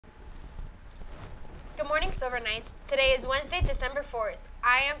morning, Silver Knights. Today is Wednesday, December 4th.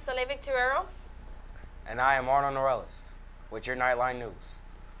 I am Soleil Victorero. And I am Arnold Norellis with your Knightline News.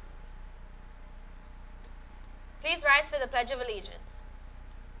 Please rise for the Pledge of Allegiance.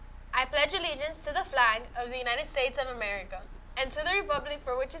 I pledge allegiance to the flag of the United States of America and to the republic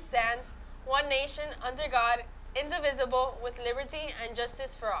for which it stands, one nation, under God, indivisible, with liberty and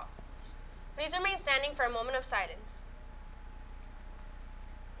justice for all. Please remain standing for a moment of silence.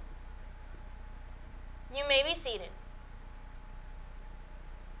 You may be seated.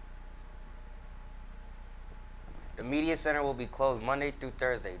 The Media Center will be closed Monday through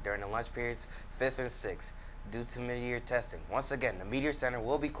Thursday during the lunch periods 5th and 6th due to mid-year testing. Once again, the Media Center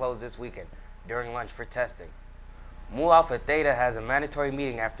will be closed this weekend during lunch for testing. Mu Alpha Theta has a mandatory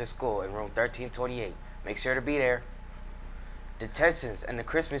meeting after school in room 1328. Make sure to be there. Detentions and the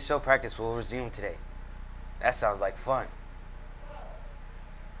Christmas show practice will resume today. That sounds like fun.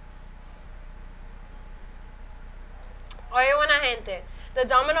 Oye, buena gente, the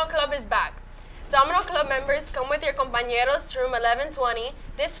Domino Club is back. Domino Club members, come with your compañeros to room 1120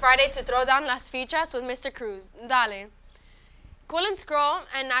 this Friday to throw down las fichas with Mr. Cruz. Dale. Quill and Scroll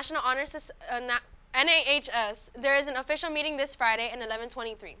and National Honors NAHS, there is an official meeting this Friday in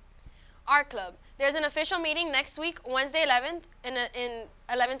 1123. Art Club, there's an official meeting next week, Wednesday 11th in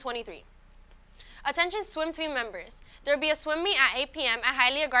 1123. Attention swim team members, there will be a swim meet at 8 p.m. at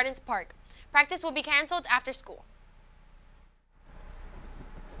Hialeah Gardens Park. Practice will be canceled after school.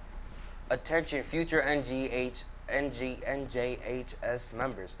 Attention future NJHS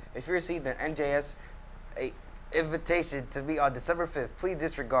members. If you received an NJS invitation to meet on December 5th, please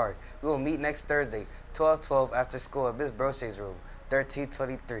disregard. We will meet next Thursday, 12:12 after school at Ms. Brochet's room,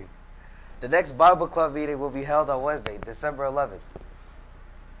 1323. The next Bible Club meeting will be held on Wednesday, December 11th.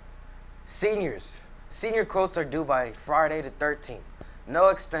 Seniors. Senior quotes are due by Friday the 13th. No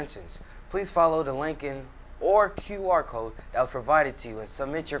extensions. Please follow the link in or QR code that was provided to you and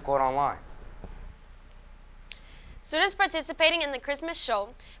submit your quote online. Students participating in the Christmas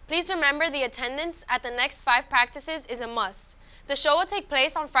show, please remember the attendance at the next 5 practices is a must. The show will take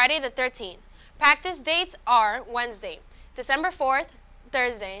place on Friday the 13th. Practice dates are Wednesday, December 4th,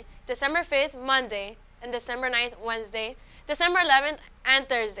 Thursday, December 5th, Monday, and December 9th, Wednesday, December 11th, and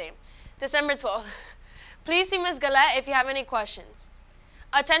Thursday, December 12th. Please see Ms. Galette if you have any questions.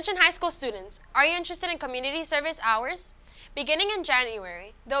 Attention high school students, are you interested in community service hours? Beginning in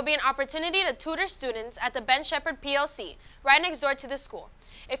January, there will be an opportunity to tutor students at the Ben Shepherd PLC, right next door to the school.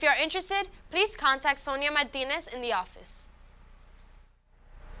 If you are interested, please contact Sonia Martinez in the office.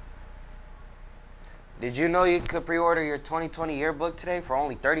 Did you know you could pre-order your 2020 yearbook today for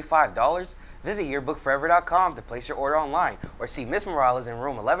only $35? Visit yearbookforever.com to place your order online or see Miss Morales in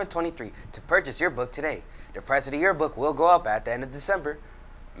room 1123 to purchase your book today. The price of the yearbook will go up at the end of December.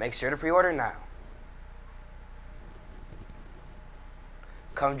 Make sure to pre-order now.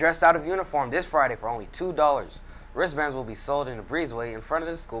 Come dressed out of uniform this Friday for only $2. Wristbands will be sold in the breezeway in front of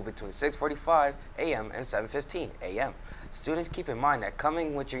the school between 6:45 a.m. and 7:15 a.m. Students, keep in mind that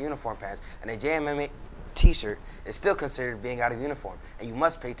coming with your uniform pants and a JMMA t-shirt is still considered being out of uniform, and you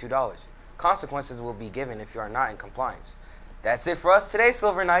must pay $2. Consequences will be given if you are not in compliance. That's it for us today,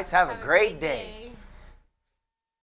 Silver Knights. Have a great day.